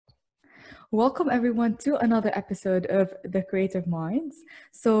Welcome everyone to another episode of The Creative Minds.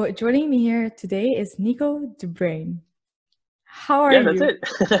 So joining me here today is Nico De Bruyn. How are Yeah, that's you?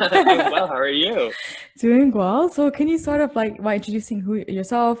 it. I'm well. How are you? Doing well. So can you start off like by introducing who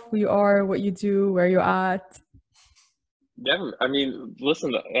yourself, who you are, what you do, where you're at? Yeah, I mean,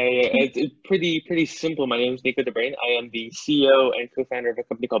 listen, it's pretty simple. My name is Nico De Bruyn. I am the CEO and co-founder of a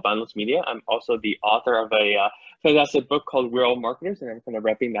company called Boundless Media. I'm also the author of a fantastic book called We're All Marketers, and I'm kind of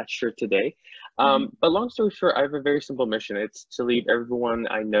repping that shirt today. Mhm. But long story short, I have a very simple mission. It's to leave everyone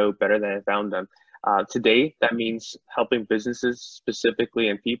I know better than I found them. Today, that means helping businesses specifically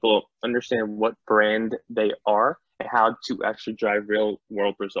and people understand what brand they are and how to actually drive real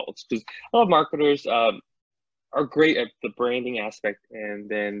world results. Because a lot of marketers, are great at the branding aspect and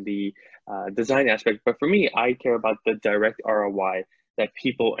then the design aspect. But for me, I care about the direct ROI that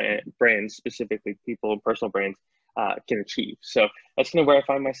people and brands, specifically people and personal brands, can achieve. So that's kind of where I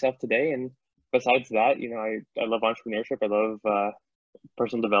find myself today. And besides that, I love entrepreneurship. I love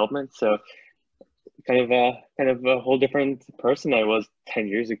personal development. So kind of a whole different person I was 10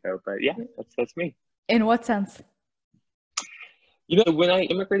 years ago. But yeah, that's me. In what sense? When I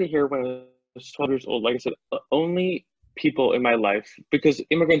immigrated here when I was 12 years old, like I said, only people in my life, because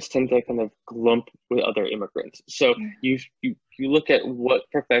immigrants tend to kind of lump with other immigrants. So Yeah. you look at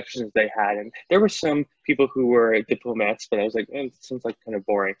what professions they had, and there were some people who were diplomats, but I was like, it seems like kind of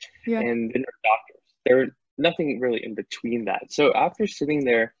boring. Yeah. And then there were doctors. There were nothing really in between that. So after sitting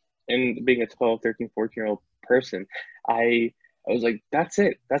there and being a 12, 13, 14-year-old person, I was like, that's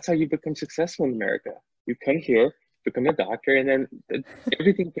it. That's how you become successful in America. You come here, become a doctor, and then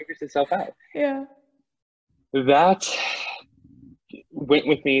everything figures itself out. Yeah. That went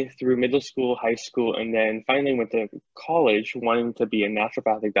with me through middle school, high school, and then finally went to college wanting to be a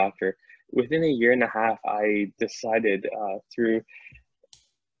naturopathic doctor. Within a year and a half, I decided through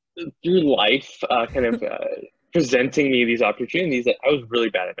life, kind of presenting me these opportunities that I was really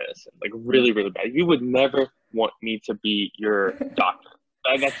bad at medicine, like Yeah. really, really bad. You would never want me to be your doctor.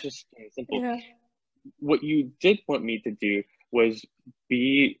 That's just simple. Yeah. What you did want me to do was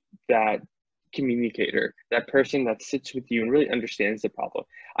be that communicator, that person that sits with you and really understands the problem.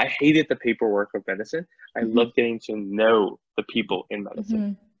 I hated the paperwork of medicine. I Hmm. love getting to know the people in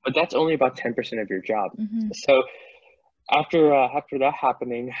medicine, Hmm. but that's only about 10% of your job. Hmm. So after that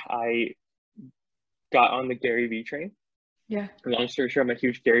happening, I got on the Gary Vee train. Yeah. Long story short, I'm a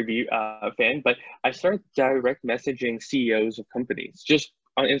huge Gary Vee fan, but I started direct messaging CEOs of companies just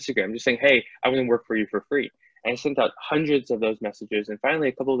on Instagram, just saying, hey, I want to work for you for free. And I sent out hundreds of those messages. And finally,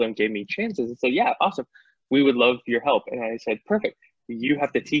 a couple of them gave me chances and said, yeah, awesome. We would love your help. And I said, perfect. You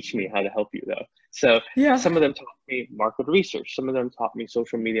have to teach me how to help you, though. So Yeah. some of them taught me market research. Some of them taught me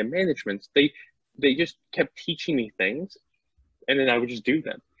social media management. They just kept teaching me things, and then I would just do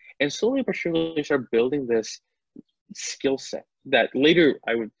them. And slowly but surely, start building this skill set that later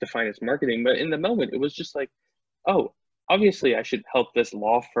I would define as marketing. But in the moment, it was just like, oh, obviously I should help this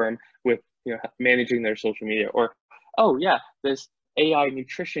law firm with managing their social media, or oh yeah, this AI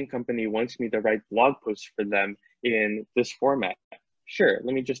nutrition company wants me to write blog posts for them in this format. Sure,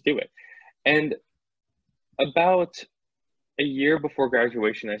 let me just do it. And about a year before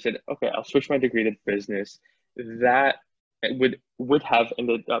graduation, I said, okay, I'll switch my degree to business. That would have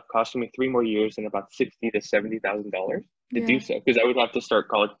ended up costing me 3 more years and about $60,000 to $70,000 to do Yeah. so, because I would have to start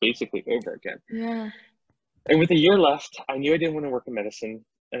college basically over again. Yeah. And with a year left, I knew I didn't want to work in medicine,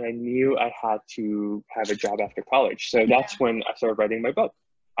 and I knew I had to have a job after college. So that's when I started writing my book.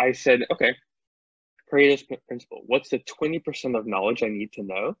 I said, okay, creative principle. What's the 20% of knowledge I need to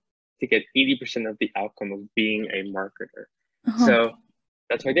know to get 80% of the outcome of being a marketer? Uh-huh. So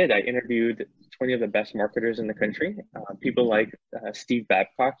that's what I did. I interviewed 20 of the best marketers in the country. People like Steve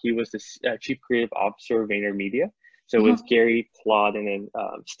Babcock. He was the chief creative officer of VaynerMedia. So it Uh-huh. was Gary, Claude, and then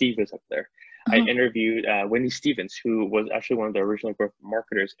Steve was up there. I Uh-huh. interviewed Wendy Stevens, who was actually one of the original growth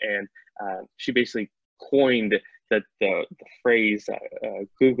marketers, and she basically coined the phrase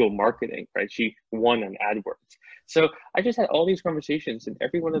Google marketing, right? She won on AdWords. So I just had all these conversations, and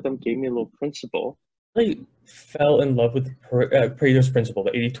every one of them gave me a little principle. I fell in love with the Pareto's principle,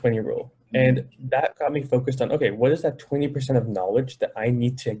 the 80-20 rule. Mhm. And that got me focused on, okay, what is that 20% of knowledge that I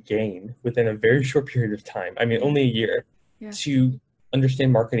need to gain within a very short period of time? I mean, Yeah. only a year, Yeah. to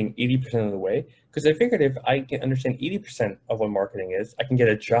understand marketing 80% of the way. Because I figured if I can understand 80% of what marketing is, I can get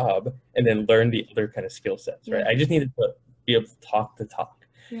a job and then learn the other kind of skill sets, right? Yeah. I just needed to be able to talk the talk.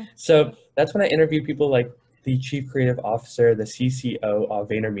 Yeah. So that's when I interviewed people like the chief creative officer, the CCO of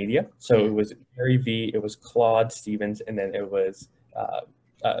VaynerMedia. So Yeah. it was Gary Vee, it was Claude Stevens, and then it was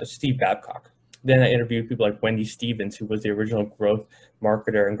Steve Babcock. Then I interviewed people like Wendy Stevens, who was the original growth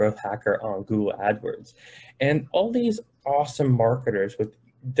marketer and growth hacker on Google AdWords. And all these awesome marketers with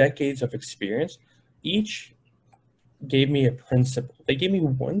decades of experience, each gave me a principle. They gave me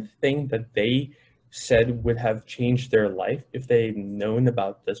one thing that they said would have changed their life if they had known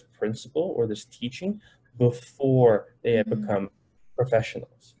about this principle or this teaching before they had become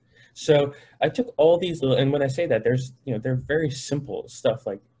professionals. So I took all these little, and when I say that, there's, they're very simple stuff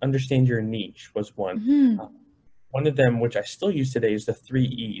like understand your niche was one. One of them, which I still use today, is the 3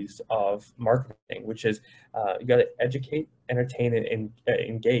 E's of marketing, which is you got to educate, entertain, and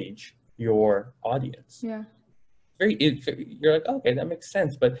engage your audience. Yeah. You're like, okay, that makes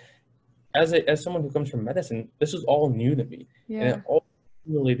sense. But as someone who comes from medicine, this is all new to me. And it all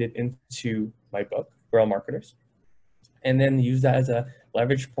related into my book, We're All Marketers, and then use that as a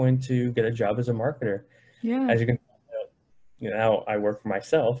leverage point to get a job as a marketer. Yeah. As you can now I work for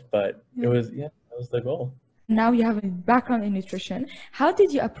myself, but that was the goal. Now you have a background in nutrition. How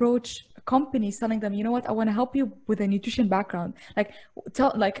did you approach companies telling them, you know what, I want to help you with a nutrition background?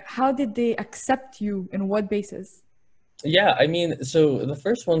 How did they accept you? In what basis? Yeah, I mean, so the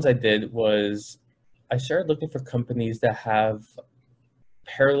first ones I did was I started looking for companies that have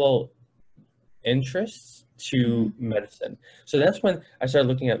parallel interests to medicine. So that's when I started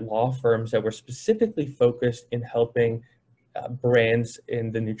looking at law firms that were specifically focused in helping brands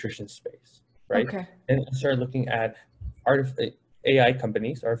in the nutrition space, right? Okay. And I started looking at AI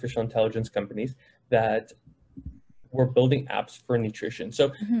companies, artificial intelligence companies that were building apps for nutrition.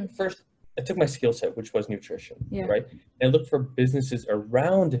 So first, I took my skill set, which was nutrition, right? And I looked for businesses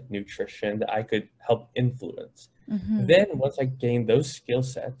around nutrition that I could help influence. Then once I gained those skill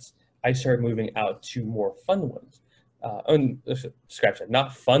sets, I started moving out to more fun ones. Scratch that,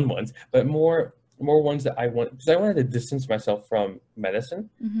 not fun ones, but more ones that I want, because I wanted to distance myself from medicine,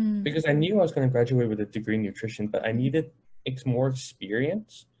 because I knew I was going to graduate with a degree in nutrition, but I needed more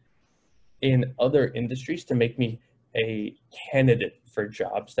experience in other industries to make me a candidate for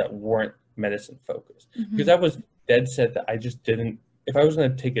jobs that weren't medicine focused. Because I was dead set that I just didn't, if I was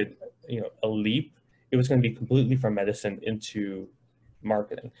going to take a leap, it was going to be completely from medicine into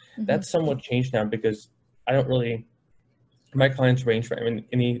marketing. That's somewhat changed now because I don't really, my clients range from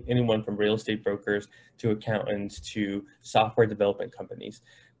anyone from real estate brokers to accountants to software development companies.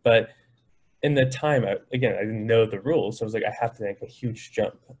 But in the time, I didn't know the rules. So I was like, I have to make a huge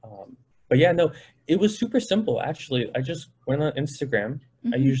jump. But yeah, no, it was super simple. Actually, I just went on Instagram.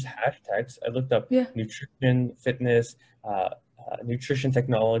 I used hashtags. I looked up nutrition, fitness, nutrition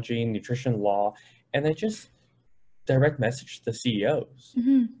technology, nutrition law, and I just direct messaged the CEOs.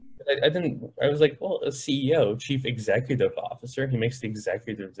 I was like, well, a CEO, chief executive officer, he makes the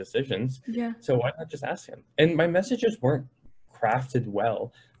executive decisions. Yeah. So why not just ask him? And my messages weren't crafted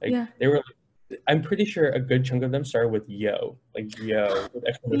well. They were, I'm pretty sure a good chunk of them started with yo, with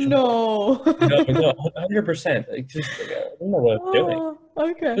exclamation point. No, 100%. I don't know what I'm doing.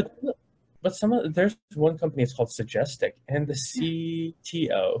 Okay. But there's one company, it's called Suggestic, and the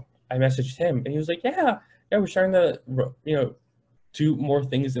CTO, I messaged him, and he was like, yeah, we're starting to, do more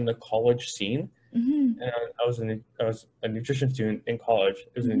things in the college scene. And I was a nutrition student in college.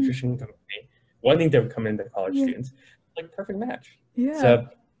 It was a nutrition company wanting to come into college students. Like, perfect match. Yeah. So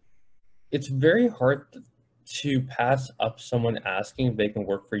it's very hard to pass up someone asking if they can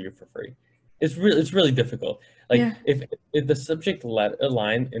work for you for free. It's really difficult. Like if the subject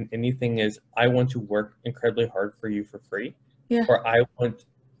line in anything is, I want to work incredibly hard for you for free, or I want,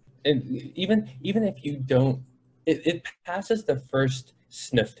 and even if you don't, it passes the first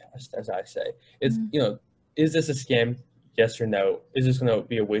sniff test, as I say. It's, is this a scam? Yes or no? Is this going to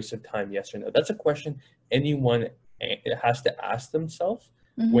be a waste of time? Yes or no? That's a question anyone has to ask themselves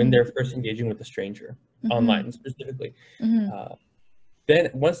when they're first engaging with a stranger online, specifically.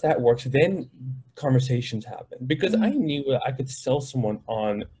 Then once that works, then conversations happen, because I knew that I could sell someone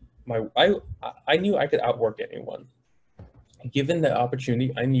on I knew I could outwork anyone. Given the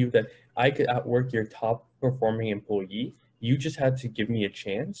opportunity, I knew that I could outwork your top performing employee. You just had to give me a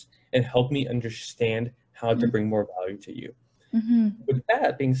chance and help me understand how to bring more value to you. With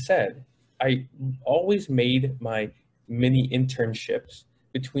that being said, I always made my mini internships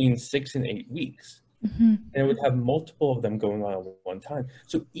between 6 and 8 weeks. And I would have multiple of them going on at one time.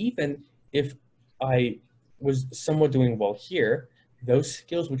 So even if I was somewhat doing well here, those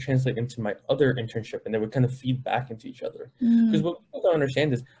skills would translate into my other internship, and they would kind of feed back into each other. Because what people don't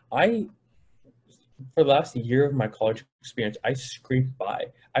understand is for the last year of my college experience, I scraped by.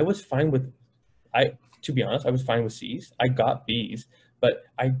 I was fine with, to be honest, I was fine with C's. I got B's, but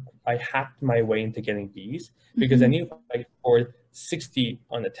I hacked my way into getting B's because I knew if I scored 60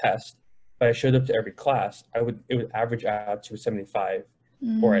 on the test, but I showed up to every class, it would average out to a 75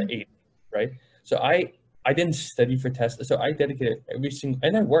 or an 80, right? So I didn't study for tests. So I dedicated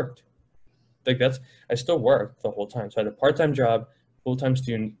and I worked. Like I still worked the whole time. So I had a part-time job, full-time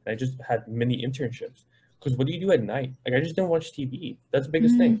student. And I just had many internships. Because what do you do at night? Like I just didn't watch TV. That's the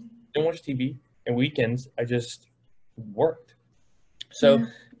biggest thing. Didn't watch TV. And weekends, I just worked. So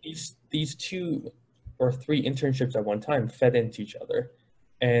these 2 or 3 internships at one time fed into each other.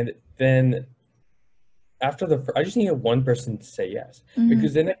 And then after I just needed one person to say yes,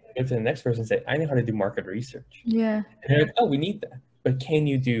 because then I go to the next person and say, I know how to do market research. Yeah. And they're like, oh, we need that. But can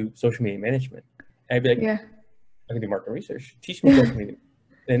you do social media management? And I'd be like, I can do market research. Teach me social media.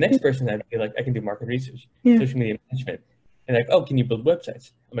 And the next person, I'd be like, I can do market research, social media management. And like, oh, can you build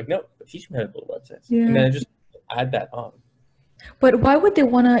websites? I'm like, no, but teach me how to build websites. And then I just add that on. But why would they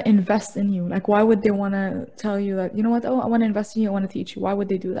want to invest in you? Like, why would they want to tell you that, you know what, oh, I want to invest in you, I want to teach you? Why would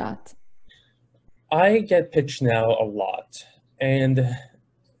they do that? I get pitched now a lot. And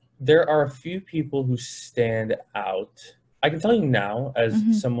there are a few people who stand out. I can tell you now, as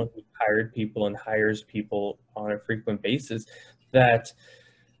someone who hired people and hires people on a frequent basis, that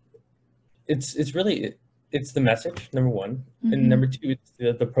it's the message, number one. And number two, it's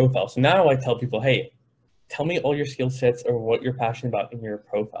the profile. So now I tell people, hey, tell me all your skill sets or what you're passionate about in your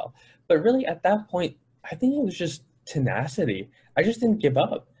profile. But really at that point, I think it was just tenacity. I just didn't give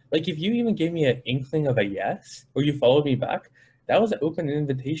up. Like if you even gave me an inkling of a yes, or you followed me back, that was an open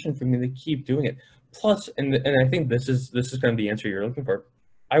invitation for me to keep doing it. Plus, and I think this is kind of the answer you're looking for,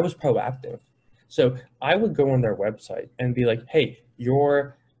 I was proactive. So I would go on their website and be like, hey,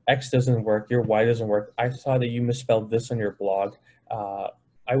 your X doesn't work, your Y doesn't work. I saw that you misspelled this on your blog.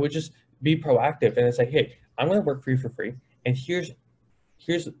 I would just be proactive and say, hey, I'm going to work for you for free. And here's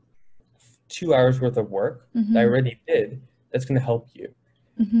 2 hours worth of work that I already did that's going to help you.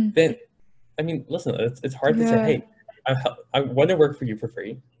 Then, I mean, listen, it's hard to say, hey, I want to work for you for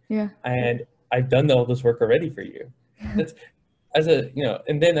free. Yeah. And I've done all this work already for you. That's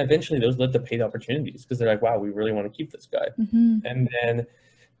and then eventually those led to paid opportunities because they're like, wow, we really want to keep this guy. And then,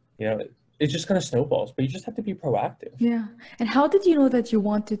 it just kind of snowballs, but you just have to be proactive. Yeah. And how did you know that you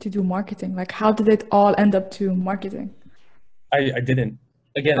wanted to do marketing? Like, how did it all end up to marketing? I didn't.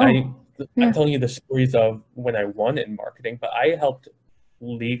 Again, I'm telling you the stories of when I won in marketing, but I helped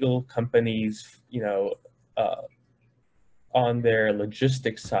legal companies, on their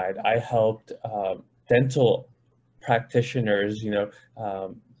logistics side. I helped dental practitioners,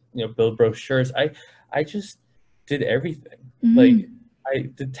 build brochures. I just did everything. Like I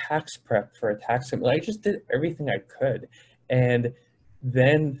did tax prep for a tax company. I just did everything I could. And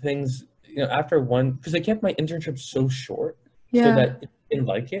then things, after one, because I kept my internship so short so that if I didn't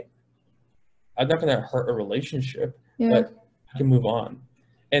like it, I'm not going to hurt a relationship, but I can move on.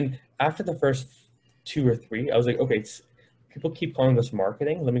 And after the first 2 or 3, I was like, okay, people keep calling this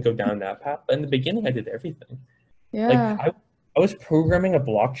marketing. Let me go down that path. But in the beginning, I did everything. Yeah. Like I was programming a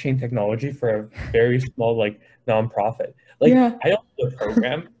blockchain technology for a very small nonprofit. Like I don't know the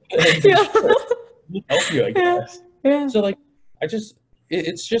program. We'll help you, I guess. Yeah. So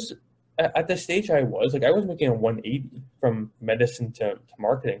it's just at the stage I was making a 180 from medicine to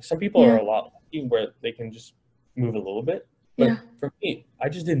marketing. Some people are a lot lucky where they can just move a little bit. But for me, I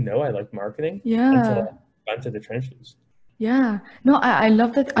just didn't know I liked marketing until I got into the trenches. Yeah. No, I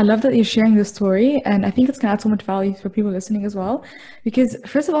love that. I love that you're sharing this story, and I think it's gonna add so much value for people listening as well. Because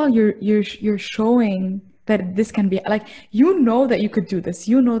first of all, you're showing that this can be that you could do this.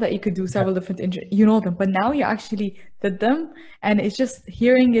 You know that you could do several different them, but now you actually did them, and it's just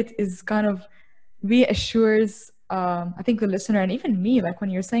hearing it is kind of reassures I think the listener and even me, when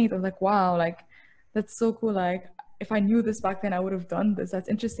you're saying it, I was like, wow, that's so cool. If I knew this back then, I would have done this. That's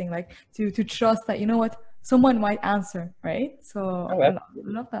interesting. To trust that, someone might answer, right? So I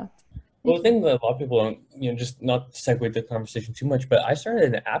love that. Well, the thing that a lot of people don't, just not to segue the conversation too much, but I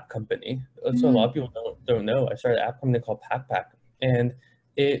started an app company. So a lot of people don't know. I started an app company called Pack, and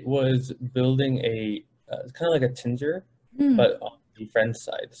it was building kind of like a Tinder, but on the friends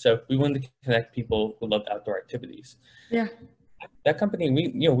side. So we wanted to connect people who loved outdoor activities. Yeah. That company,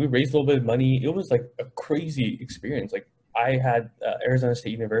 we raised a little bit of money. It was a crazy experience. I had Arizona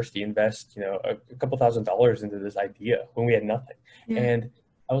State University invest, a couple $1,000s into this idea when we had nothing. And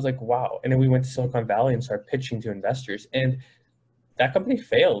I was like, wow. And then we went to Silicon Valley and started pitching to investors. And that company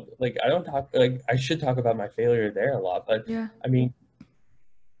failed. I should talk about my failure there a lot. But I mean,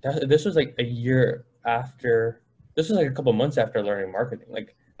 this was a year after, this was a couple months after learning marketing.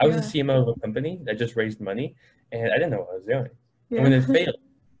 I was the CMO of a company that just raised money and I didn't know what I was doing. And when it failed,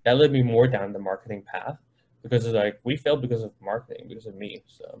 that led me more down the marketing path. Because we failed because of marketing, because of me.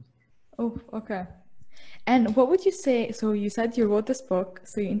 So. Oh, okay. And what would you say? So you said you wrote this book,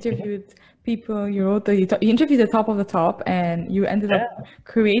 so you interviewed people, you interviewed the top of the top, and you ended up Yeah.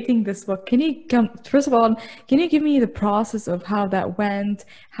 creating this book. Can you first of all, can you give me the process of how that went?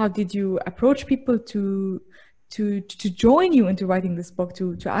 How did you approach people to join you into writing this book,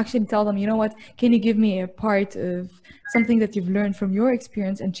 to actually tell them, you know what, can you give me a part of something that you've learned from your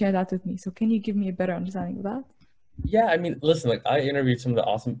experience and share that with me? So can you give me a better understanding of that? Yeah, I mean, listen, like I interviewed some of the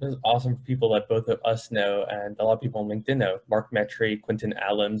awesome people that both of us know, and a lot of people on LinkedIn know. Mark Metry, Quentin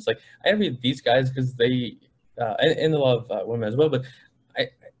Allums. Like I interviewed these guys because they, and a lot of women as well. But I,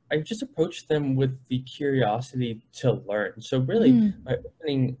 I just approached them with the curiosity to learn. So really, Mm, my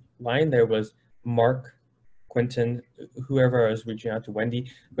opening line there was Mark, Quentin, whoever I was reaching out to,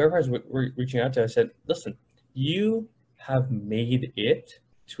 Wendy, whoever I was reaching out to. I said, listen, you have made it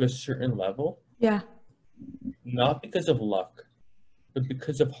to a certain level, yeah, not because of luck, but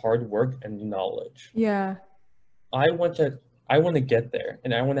because of hard work and knowledge. yeah. I want to I want to get there,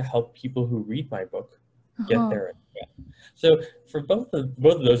 and I want to help people who read my book get Uh-huh. there as well. So for both of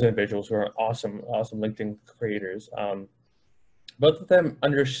those individuals who are awesome LinkedIn creators, both of them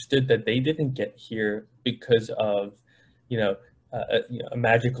understood that they didn't get here because of you know, a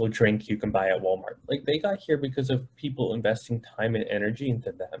magical drink you can buy at Walmart. Like they got here because of people investing time and energy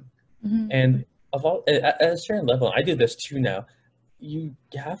into them. Hmm. And at a certain level, I do this too now. You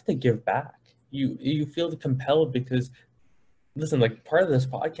have to give back. You feel compelled because listen, like part of this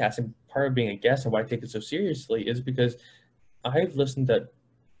podcast and part of being a guest and why I take it so seriously is because I've listened to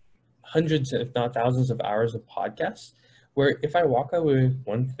hundreds, if not thousands, of hours of podcasts where if I walk away with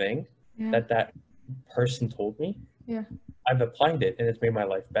one thing Yeah, that person told me, yeah. I've applied it and it's made my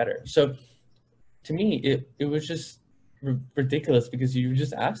life better. So to me, it was just ridiculous because you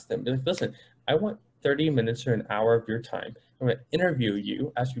just asked them, like, listen, I want 30 minutes or an hour of your time. I'm going to interview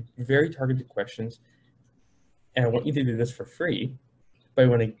you, ask you very targeted questions, and I want you to do this for free, but I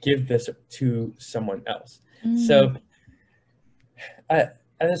want to give this to someone else. Mm, So at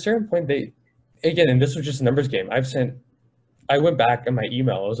a certain point, again, and this was just a numbers game. I went back in my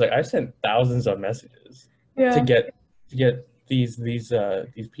email. I was like, I sent thousands of messages to yeah. get these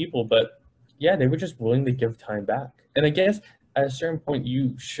people, but yeah, they were just willing to give time back. And I guess at a certain point,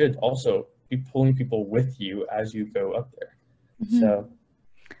 you should also be pulling people with you as you go up there. Hmm. So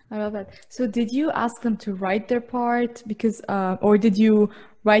I love that. So did you ask them to write their part because or did you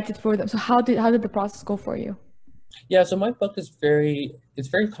write it for them? So how did the process go for you? yeah, so my book is it's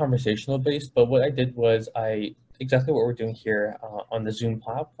very conversational based, but what I did was I exactly what we're doing here on the Zoom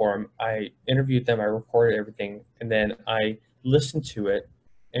platform. I interviewed them, I recorded everything, and then I listened to it,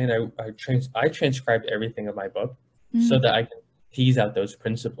 and I transcribed everything of my book so Mm, that I can tease out those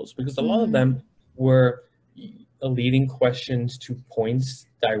principles because a lot of mm, them were leading questions to points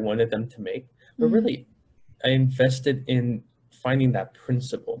that I wanted them to make, but mm, really I invested in finding that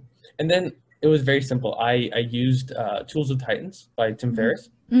principle. And then it was very simple. I used Tools of Titans by Tim mhm, Ferriss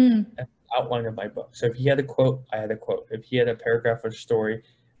mm, as the outline of my book. So if he had a quote, I had a quote. If he had a paragraph or story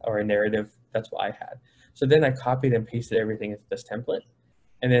or a narrative, that's what I had. So then I copied and pasted everything into this template.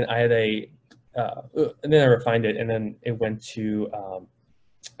 And then I had and then I refined it, and then it went to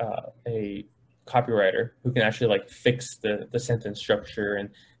a copywriter who can actually like fix the sentence structure and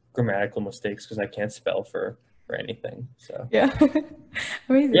grammatical mistakes because I can't spell for anything. So yeah.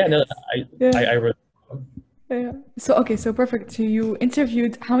 Amazing. yeah, no, Yeah. I wrote. Yeah. So okay, so perfect. So you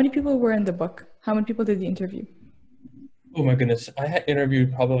interviewed how many people were in the book? How many people did you interview? Oh my goodness, I had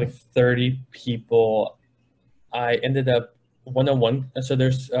interviewed probably 30 people. I ended up one-on-one. So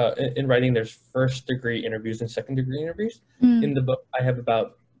there's in writing, there's first degree interviews and second degree interviews. In Mm, the book, I have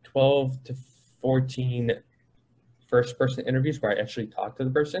about 12 to 14 first person interviews where I actually talk to the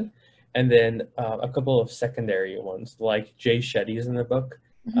person, and then a couple of secondary ones like Jay Shetty is in the book.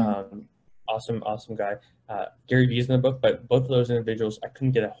 mhm, Um, awesome guy. Gary Vee is in the book, but both of those individuals I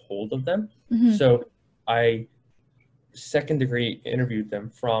couldn't get a hold of them, mhm. so I second degree interviewed them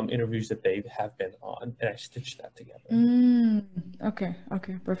from interviews that they have been on, and I stitched that together. Mm, okay,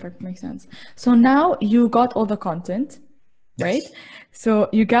 okay, perfect. Makes sense. So now you got all the content, right? Yes. So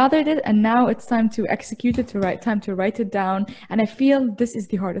you gathered it, and now it's time to execute it, time to write it down. And I feel this is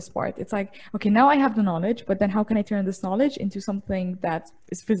the hardest part. It's like, okay, now I have the knowledge, but then how can I turn this knowledge into something that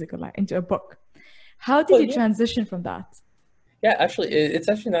is physical, like into a book? How did Well, you yeah, transition from that? yeah. Actually, it's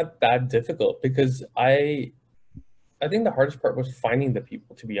actually not that difficult because I think the hardest part was finding the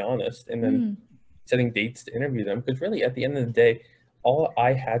people, to be honest, and then Mm, setting dates to interview them. Because really, at the end of the day, all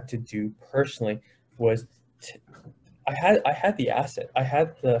I had to do personally was I had the asset, I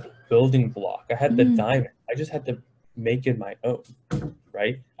had the building block, I had the mm, diamond. I just had to make it my own.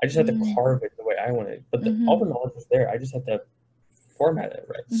 right? I just had to carve it the way I wanted, but all the knowledge was there. I just had to format it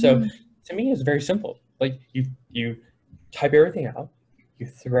right. So to me, it's very simple. Like you type everything out, you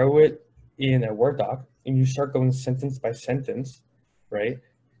throw it in a Word doc, and you start going sentence by sentence, right?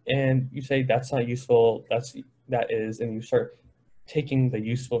 And you say that's not useful, that is, and you start taking the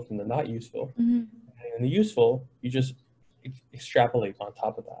useful from the not useful. And the useful, you just extrapolate on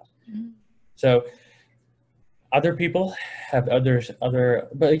top of that. So other people have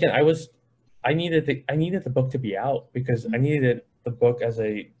but again, I needed the book to be out because I needed the book as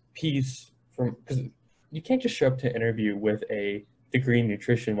a piece because you can't just show up to an interview with a degree in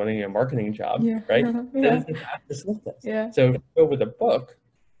nutrition wanting a marketing job, right? Yeah. Yeah. So if you go with a book,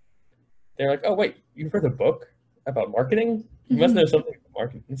 they're like, oh wait, you've read a book about marketing? You must know something about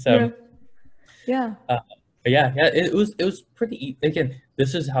marketing. So yeah. It was pretty easy. Again,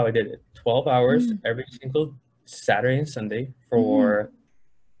 this is how I did it. 12 hours every single Saturday and Sunday for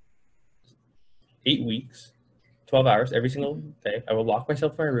 8 weeks. 12 hours every single day. I would lock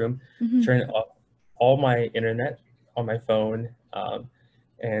myself in my room, turn off all my internet on my phone,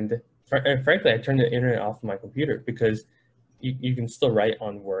 and frankly, I turned the internet off my computer because you can still write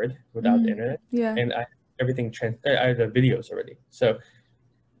on Word without the internet. Yeah. And I had the videos already, so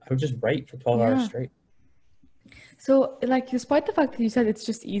I would just write for 12 hours straight. So, like, despite the fact that you said it's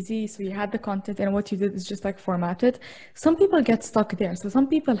just easy, so you had the content and what you did is just like format it, some people get stuck there. So some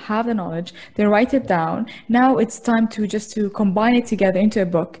people have the knowledge, they write it down. Now it's time to combine it together into a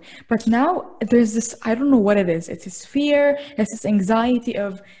book. But now there's this, I don't know what it is. It's this fear, it's this anxiety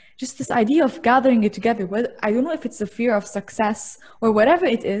of just this idea of gathering it together. Whether, I don't know if it's the fear of success or whatever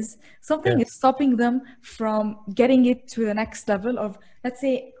it is, something is stopping them from getting it to the next level of, let's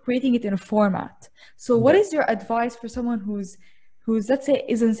say, creating it in a format. So what is your advice for someone who's let's say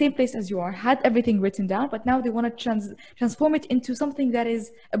is in the same place as you are, had everything written down, but now they want to transform it into something that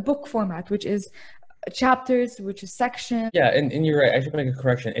is a book format, which is chapters, which is sections? Yeah, and you're right. I should make a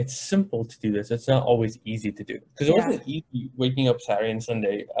correction. It's simple to do this. It's not always easy to do because it wasn't easy waking up Saturday and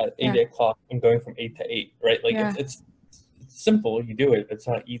Sunday at 8 o'clock and going from 8 to 8, right? Like it's simple. You do it. It's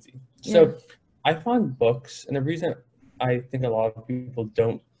not easy. So I found books, and the reason I think a lot of people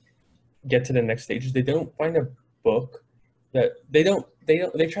don't get to the next stage is they don't find a book that they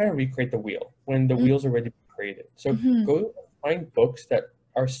try to recreate the wheel when the wheel's already created. So go find books that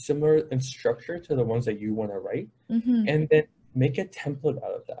are similar in structure to the ones that you want to write, and then make a template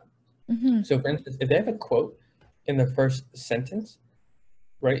out of that. So for instance, if they have a quote in the first sentence,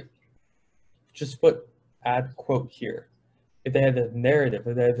 right, just add quote here. If they have the narrative,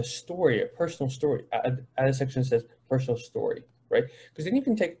 if they have the story, a personal story, add a section that says personal story, right? Because then you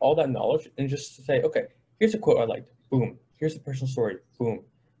can take all that knowledge and just say, okay, here's a quote I liked, boom. Here's a personal story, boom.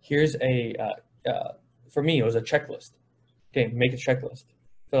 Here's for me, it was a checklist. Okay, make a checklist,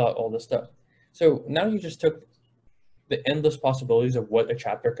 fill out all this stuff. So now you just took the endless possibilities of what a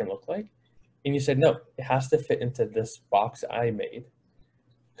chapter can look like, and you said, no, it has to fit into this box I made.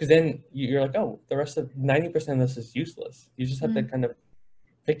 Because then you're like, oh, the rest of 90% of this is useless. You just have to kind of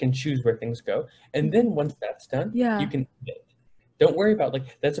pick and choose where things go. And then once that's done, you can edit. Don't worry about,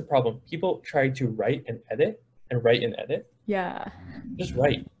 like, that's a problem. People try to write and edit and write and edit. Yeah. Just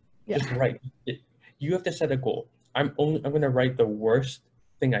write. Just write. You have to set a goal. I'm going to write the worst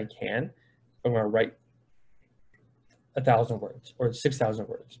thing I can. I'm going to write 1,000 words or 6,000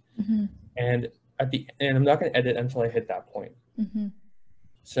 words. And I'm not going to edit until I hit that point.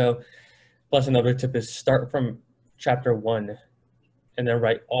 So, plus another tip is start from chapter 1 and then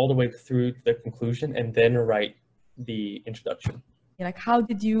write all the way through the conclusion and then write the introduction. Like, how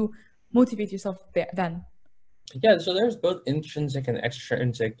did you motivate yourself then? Yeah, so there's both intrinsic and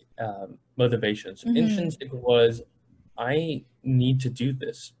extrinsic motivations. Intrinsic was, I need to do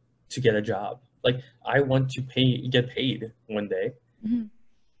this to get a job. Like, I want to get paid one day.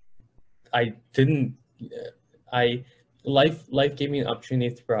 Life gave me an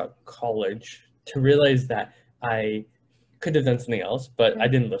opportunity throughout college to realize that I could have done something else, but I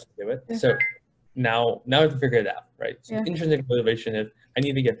didn't listen to it. So now I have to figure it out, right? So intrinsic motivation is, I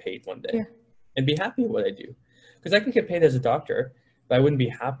need to get paid one day and be happy with what I do. Because I could get paid as a doctor, but I wouldn't be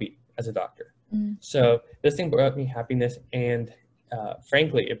happy as a doctor. So this thing brought me happiness, and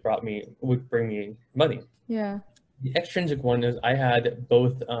frankly, would bring me money. Yeah. The extrinsic one is I had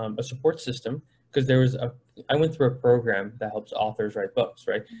both a support system, because I went through a program that helps authors write books,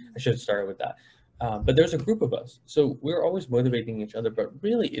 right? I should have started with that. But there's a group of us. So we were always motivating each other, but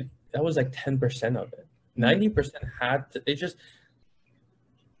really that was like 10% of it. 90%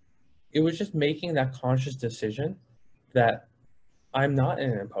 it was just making that conscious decision that I'm not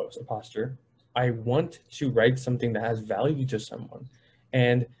an imposter. I want to write something that has value to someone.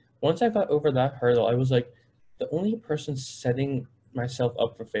 And once I got over that hurdle, I was like, the only person setting myself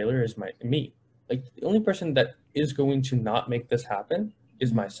up for failure is me. Like the only person that is going to not make this happen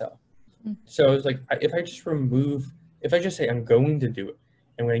is myself. So I was like, if I just say I'm going to do it,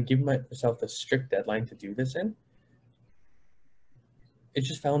 and when I give myself a strict deadline to do this in, it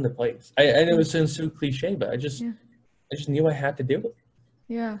just fell into place. I know it sounds so cliche, but I just knew I had to do it.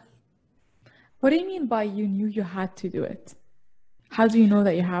 Yeah. What do you mean by you knew you had to do it? How do you know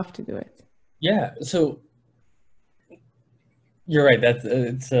that you have to do it? Yeah, so you're right. That's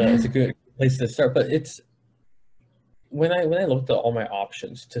it's a good place to start. But it's when I looked at all my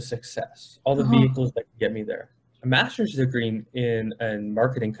options to success, all the vehicles that could get me there. A master's degree in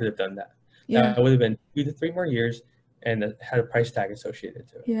marketing could have done that. Yeah. That would have been 2 to 3 more years, and it had a price tag associated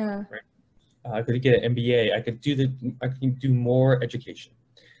to it. Yeah. Right. I could get an MBA. I could do more education.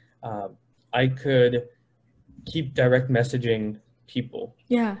 I could keep direct messaging people.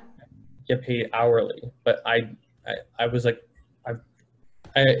 Yeah. Get paid hourly, but I was like,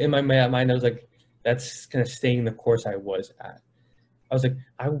 in my mind I was like, that's kind of staying the course I was at. I was like,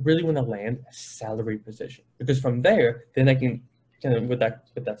 I really want to land a salary position, because from there, then I can kind of with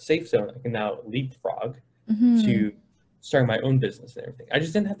that safe zone, I can now leapfrog to starting my own business and everything. I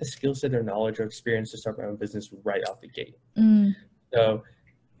just didn't have the skill set or knowledge or experience to start my own business right off the gate. So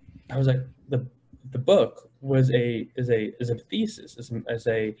I was like, the book is a thesis,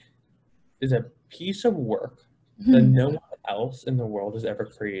 is a piece of work that no one else in the world has ever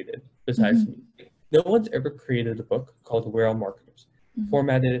created besides me. No one's ever created a book called We're All Marketers,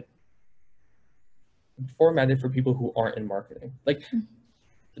 formatted for people who aren't in marketing. Like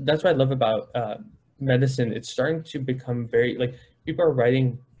that's what I love about medicine. It's starting to become very like people are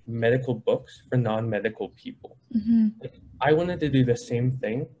writing medical books for non-medical people. Like, I wanted to do the same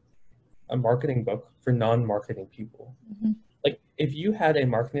thing, a marketing book for non-marketing people. Like if you had a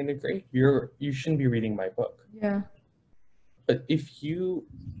marketing degree, you shouldn't be reading my book. Yeah. But if you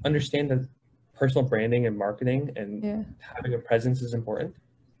understand that personal branding and marketing and having a presence is important,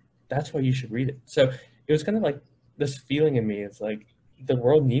 that's why you should read it. So it was kind of like this feeling in me. It's like the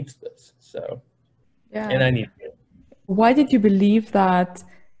world needs this. So and I need it. Why did you believe that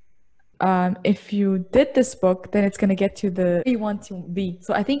if you did this book, then it's going to get you where you want to be?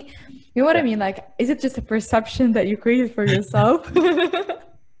 So I think, you know what I mean? Like, is it just a perception that you created for yourself?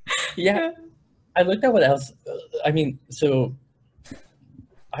 Yeah. I looked at what else. I mean, so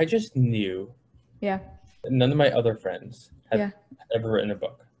I just knew that none of my other friends had ever written a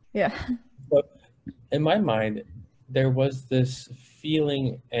book. Yeah. But in my mind, there was this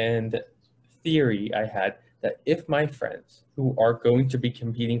feeling and theory I had that if my friends who are going to be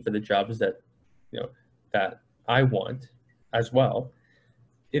competing for the jobs that, that I want as well,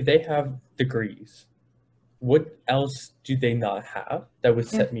 if they have degrees, what else do they not have that would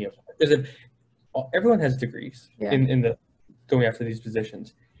set me apart? Because if everyone has degrees in the going after these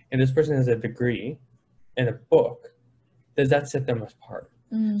positions, and this person has a degree and a book, does that set them apart?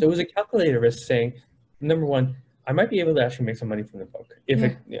 So it was a calculated risk saying, number one, I might be able to actually make some money from the book if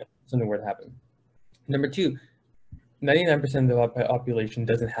something were to happen. Number two, 99% of the population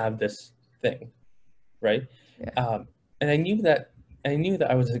doesn't have this thing, right? And I knew that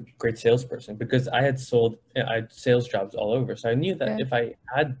I was a great salesperson because I had sales jobs all over. So I knew that if I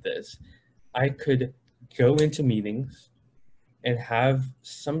had this, I could go into meetings and have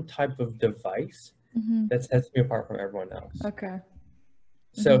some type of device that sets me apart from everyone else. Okay.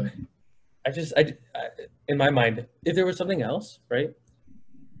 So I in my mind, if there was something else, right,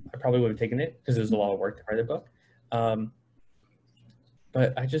 I probably would have taken it because it was a lot of work to write a book.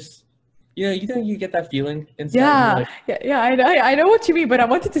 But I just, you get that feeling inside. I know what you mean, but I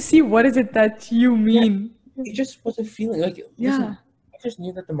wanted to see what is it that you mean. It just was a feeling like, listen, I just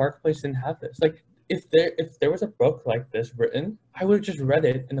knew that the marketplace didn't have this. Like if there was a book like this written, I would have just read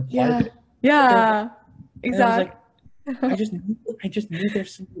it and applied it. Yeah, exactly. I just knew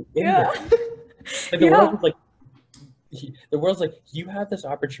there's something in there. Like the world's like, you have this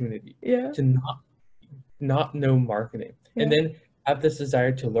opportunity to not know marketing and then have this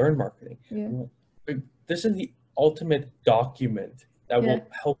desire to learn marketing. This is the ultimate document that will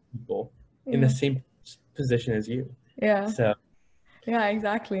help people in the same position as you. So yeah,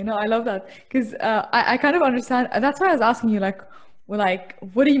 exactly. No, I love that because I kind of understand. That's why I was asking you, like,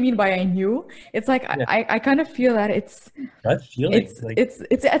 what do you mean by I knew? It's like I kind of feel that it's that feeling.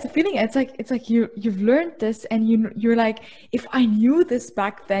 It's a feeling. It's like you've learned this and you're like, if I knew this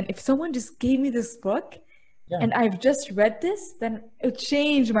back then, if someone just gave me this book and I've just read this, then it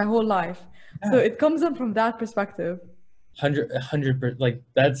changed my whole life. So it comes on from that perspective. 100%. Like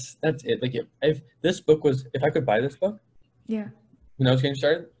that's it. Like if this book was, if I could buy this book, when I was getting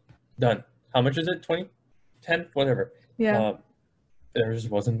started, done. How much is it? 20, 10, whatever. Yeah. There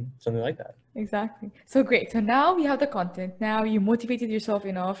just wasn't something like that. Exactly. So great. So now you have the content. Now you motivated yourself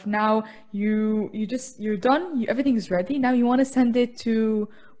enough. Now you're done. Everything is ready. Now you want to send it to,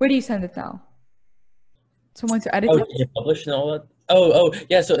 where do you send it now? Someone to edit Oh, it? to get published and all that? Oh,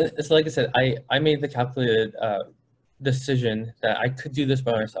 yeah. So it's like I said, I made the calculated decision that I could do this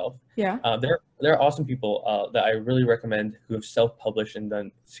by myself. Yeah. There are awesome people that I really recommend who have self-published and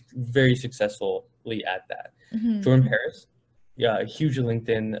done very successfully at that. Jordan Paris, yeah, a huge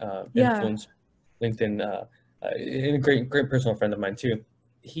LinkedIn influencer, LinkedIn, and a great personal friend of mine too.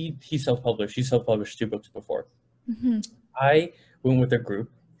 He self-published. He self-published 2 books before. I went with a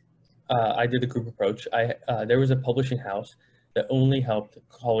group. I did a group approach. There was a publishing house that only helped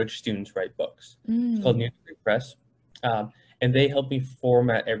college students write books. It's called Nico De Bruyn Press, and they helped me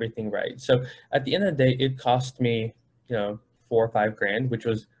format everything right. So at the end of the day, it cost me, $4 or $5 grand, which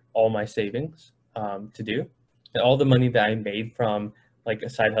was all my savings to do, and all the money that I made from like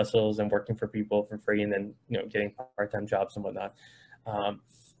side hustles and working for people for free, and then getting part-time jobs and whatnot.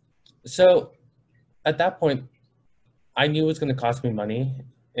 So at that point, I knew it was going to cost me money,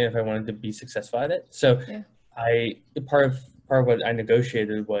 and if I wanted to be successful at it. So part of what I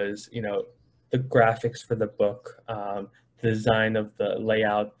negotiated was, the graphics for the book, the design of the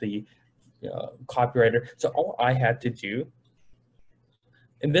layout, the copywriter. So all I had to do,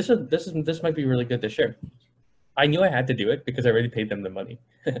 and this might be really good to share. I knew I had to do it because I already paid them the money.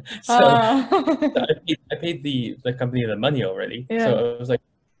 So I paid the company the money already. So I was like,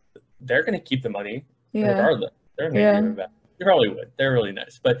 they're going to keep the money regardless. They're going to give it back. They probably would. They're really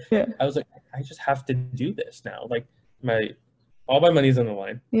nice. But I was like, I just have to do this now. Like all my money's on the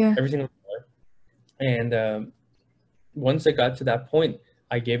line. Everything on the line. And once it got to that point,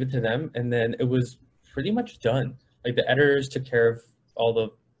 I gave it to them, and then it was pretty much done. Like the editors took care of all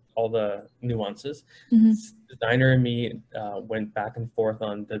the nuances. Designer and me went back and forth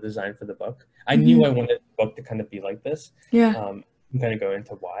on the design for the book. I knew I wanted the book to kind of be like this. I'm going to go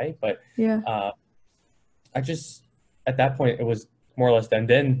into why, but I just, at that point, it was more or less done.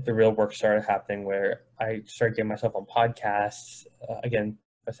 Then the real work started happening, where I started getting myself on podcasts, again,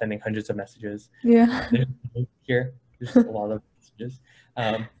 by sending hundreds of messages. Here, there's a lot of messages.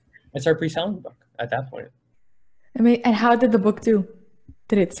 I started pre-selling the book at that point. I mean, and how did the book do?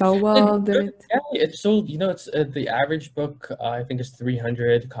 Did it sell well? Yeah, it sold. It's the average book, I think, is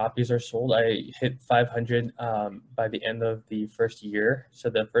 300 copies are sold. I hit 500 by the end of the first year.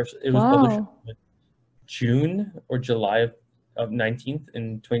 So it was published in June or July of 19th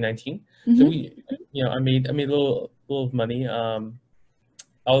in 2019. So I made a little money.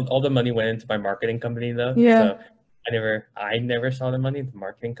 All the money went into my marketing company though. So I never saw the money. The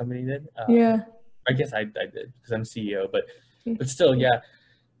marketing company did. I guess I did because I'm CEO, but still,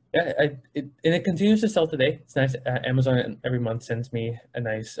 it continues to sell today. It's nice. Amazon every month sends me a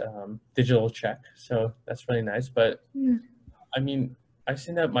nice digital check, so that's really nice. But I mean, I've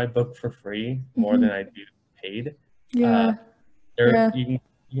seen that my book for free more than I do paid. You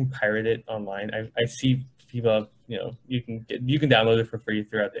can pirate it online. I see people, you can download it for free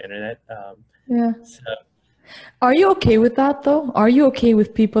throughout the internet. So. Are you okay with that though? Are you okay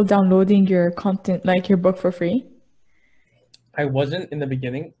with people downloading your content, like your book, for free? I wasn't in the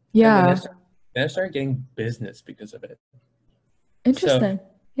beginning. Yeah. Then I started getting business because of it. Interesting.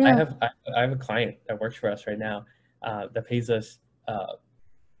 So I have a client that works for us right now that pays us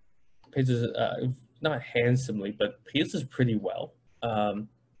not handsomely, but pays us pretty well.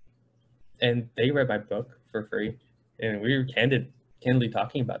 And they read my book for free, and we were candidly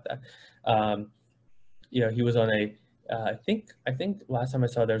talking about that. He was on I think last time I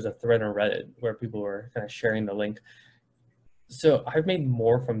saw there was a thread on Reddit where people were kind of sharing the link. So I've made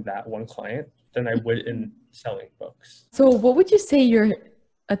more from that one client than I would in selling books. So what would you say your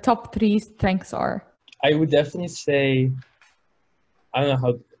top 3 strengths are? I would definitely say, I don't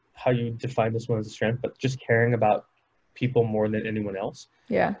know how you define this one as a strength, but just caring about people more than anyone else.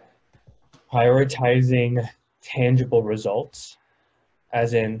 Prioritizing tangible results,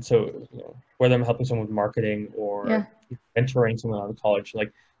 as in, so whether I'm helping someone with marketing or mentoring someone out of college,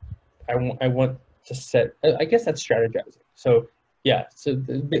 like I want to set, I guess that's strategizing. So so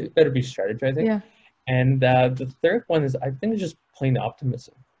it better be strategizing. And the third one is, I think, it's just plain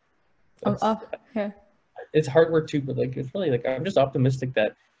optimism. It's hard work too, but it's really I'm just optimistic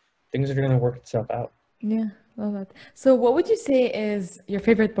that things are going to work itself out. Love that. So what would you say is your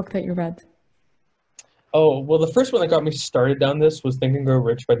favorite book that you read? Oh, well, the first one that got me started down this was Think and Grow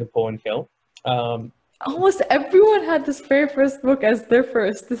Rich by Napoleon Hill. Almost everyone had this very first book as their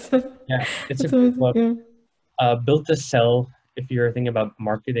first. It's a good book. Built to Sell if you're thinking about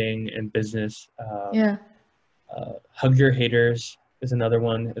marketing and business, Yeah. hug your haters is another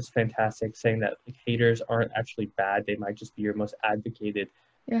one. It's fantastic, saying that like, haters aren't actually bad. They might just be your most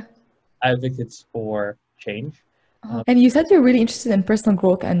Yeah. advocates for change. And you said you're really interested in personal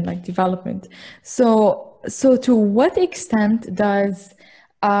growth and like development. So to what extent does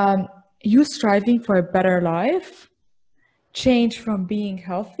you striving for a better life change from being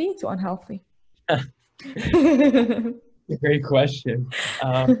healthy to unhealthy? Great question.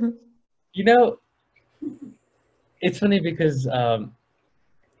 You know, it's funny because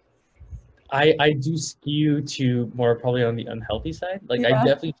I do skew to more probably on the unhealthy side. Like I Yeah.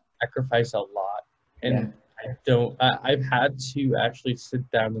 definitely sacrifice a lot, Yeah. and I've had to actually sit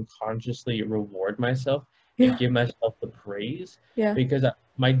down and consciously reward myself and Yeah. give myself the praise Yeah. because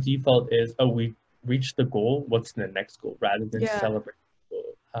my default is, oh, we reached the goal. What's the next goal? Rather than Yeah. celebrate the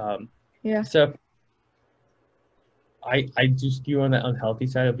goal. Yeah. So I do skew on the unhealthy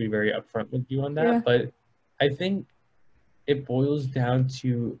side. I'll be very upfront with you on that, Yeah. but I think it boils down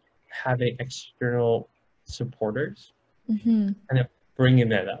to having external supporters Mm-hmm. and then bringing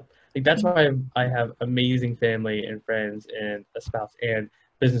that up. Like that's why I have amazing family and friends and a spouse and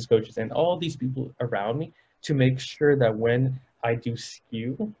business coaches and all these people around me to make sure that when I do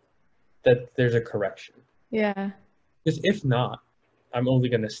skew, that there's a correction. Yeah. Because if not, I'm only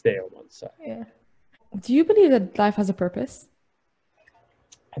going to stay on one side. Yeah. Do you believe that life has a purpose?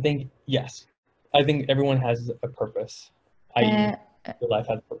 I think yes. I think everyone has a purpose, i.e., your life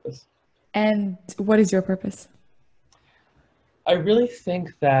has a purpose. And what is your purpose? I really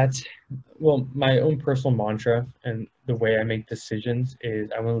think that, well, my own personal mantra and the way I make decisions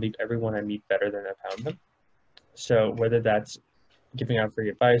is I want to leave everyone I meet better than I found them. So whether that's giving out free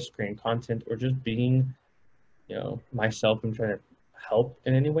advice, creating content, or just being, myself and trying to help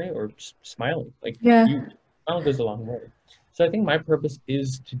in any way, or just smiling, like Yeah. smile goes a long way. So I think my purpose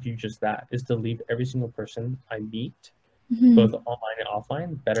is to do just that, is to leave every single person I meet, both online and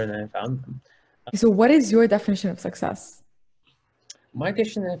offline, better than I found them. So what is your definition of success? My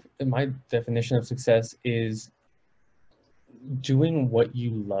definition of success is doing what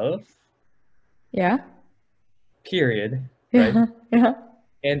you love, Yeah. period, right? Yeah. Yeah.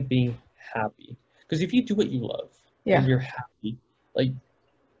 And being happy. Because if you do what you love and Yeah. you're happy, like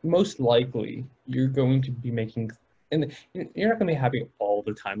most likely you're going to be making, and you're not going to be happy all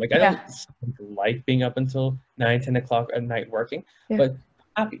the time. Like I Yeah. don't like being up until 9, 10 o'clock at night working, Yeah. but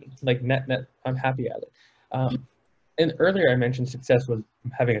happy, like net, I'm happy at it. And earlier I mentioned success was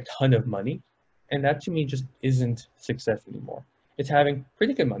having a ton of money, and that to me just isn't success anymore. It's having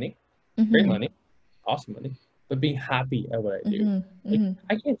pretty good money, great money, awesome money, but being happy at what I do. Like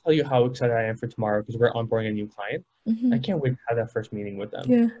I can't tell you how excited I am for tomorrow because we're onboarding a new client. I can't wait to have that first meeting with them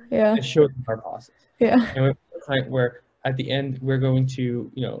Yeah. Yeah. and show them our process. Yeah. And we have a client where at the end we're going to,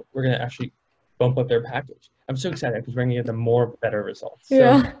 we're going to actually bump up their package. I'm so excited because we're going to get them more better results. So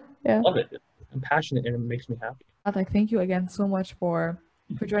Yeah. I Yeah. love it. I'm passionate and it makes me happy. Like, thank you again so much for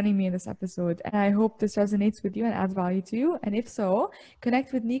joining me in this episode. And I hope this resonates with you and adds value to you. And if so,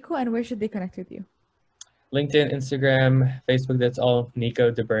 connect with Nico. And where should they connect with you? LinkedIn, Instagram, Facebook, that's all Nico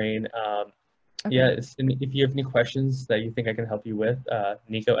De Bruyn. Okay. Yeah, if you have any questions that you think I can help you with,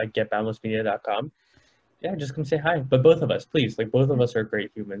 nico@getboundlessmedia.com. Yeah, just come say hi. But both of us, please. Like both of us are great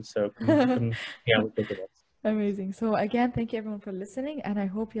humans, so come hang out with both of us. Amazing. So again, thank you everyone for listening, and I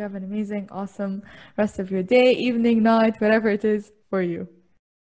hope you have an amazing, awesome rest of your day, evening, night, whatever it is for you.